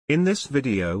In this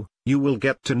video, you will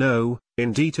get to know,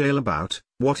 in detail about,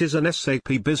 what is an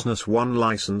SAP Business One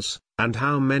license, and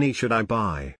how many should I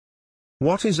buy.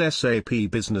 What is SAP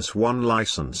Business One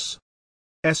license?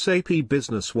 SAP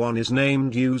Business One is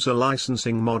named user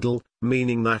licensing model,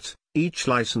 meaning that, each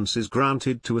license is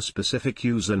granted to a specific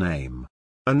username.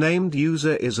 A named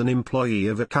user is an employee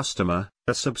of a customer,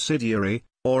 a subsidiary,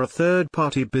 or a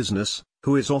third-party business,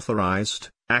 who is authorized,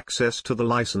 access to the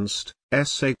licensed,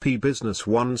 SAP Business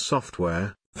One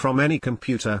software, from any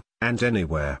computer, and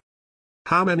anywhere.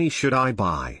 How many should I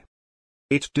buy?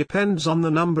 It depends on the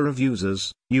number of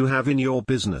users you have in your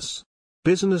business.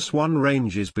 Business One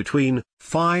ranges between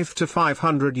 5 to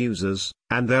 500 users,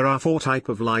 and there are 4 types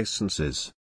of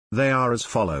licenses. They are as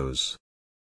follows.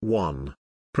 1.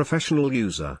 Professional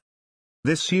user.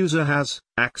 This user has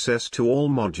access to all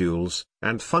modules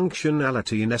and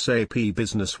functionality in SAP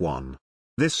Business One.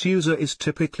 This user is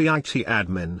typically IT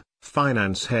admin,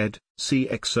 finance head,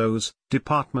 CXOs,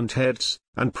 department heads,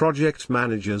 and project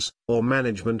managers, or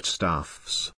management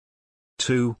staffs.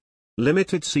 2.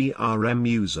 Limited CRM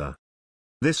user.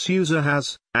 This user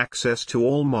has access to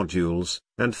all modules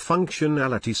and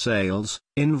functionality sales,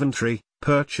 inventory,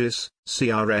 purchase,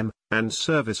 CRM, and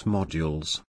service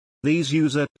modules. These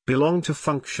users belong to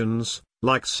functions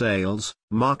like sales,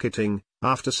 marketing,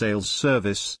 after-sales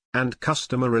service, and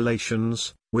customer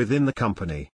relations within the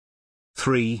company.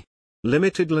 3.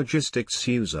 Limited logistics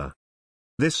user.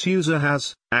 This user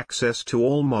has access to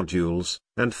all modules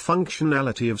and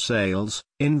functionality of sales,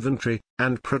 inventory,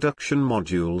 and production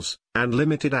modules, and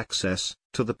limited access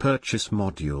to the purchase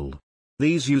module.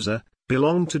 These users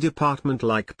belong to departments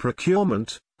like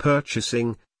procurement,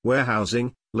 purchasing,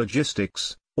 warehousing,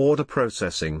 logistics, order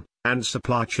processing, and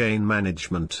supply chain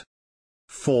management.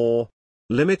 4.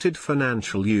 Limited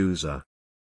financial user.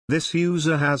 This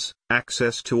user has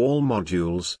access to all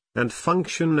modules and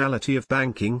functionality of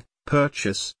banking,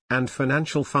 purchase, and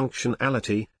financial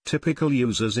functionality. Typical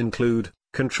users include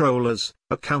controllers,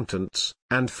 accountants,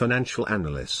 and financial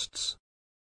analysts.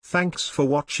 Thanks for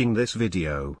watching this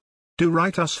video. Do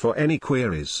write us for any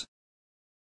queries.